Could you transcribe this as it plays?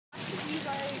seems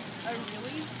like a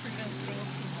really prudent thing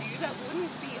to do that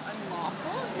wouldn't be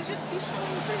unlawful. It would just be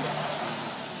showing prudence.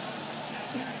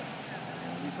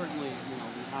 We certainly,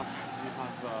 we have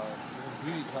a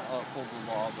duty to uphold the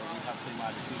law, but we have some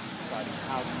latitude in deciding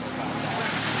how to go about that.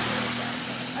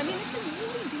 I mean, it can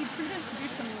really be prudent to do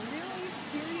some really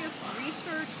serious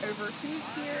research over who's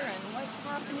here and what's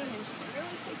happening and just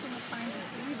really taking the time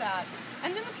to do that.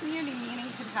 And then a community meeting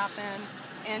could happen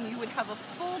and you would have a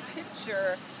full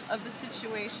picture of the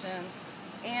situation,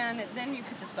 and then you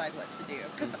could decide what to do.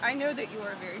 Because I know that you are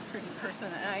a very prudent person,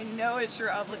 and I know it's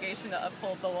your obligation to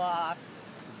uphold the law.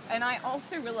 And I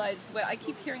also realize what I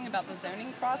keep hearing about the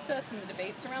zoning process and the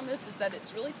debates around this is that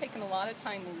it's really taken a lot of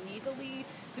time legally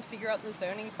to figure out the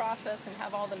zoning process and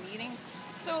have all the meetings.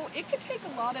 So it could take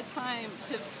a lot of time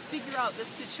to figure out this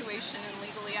situation and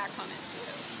legally act on it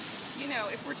too.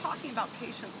 If we're talking about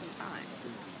patience and time.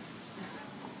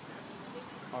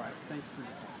 All right, thanks for your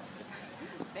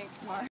time. Thanks, Mark.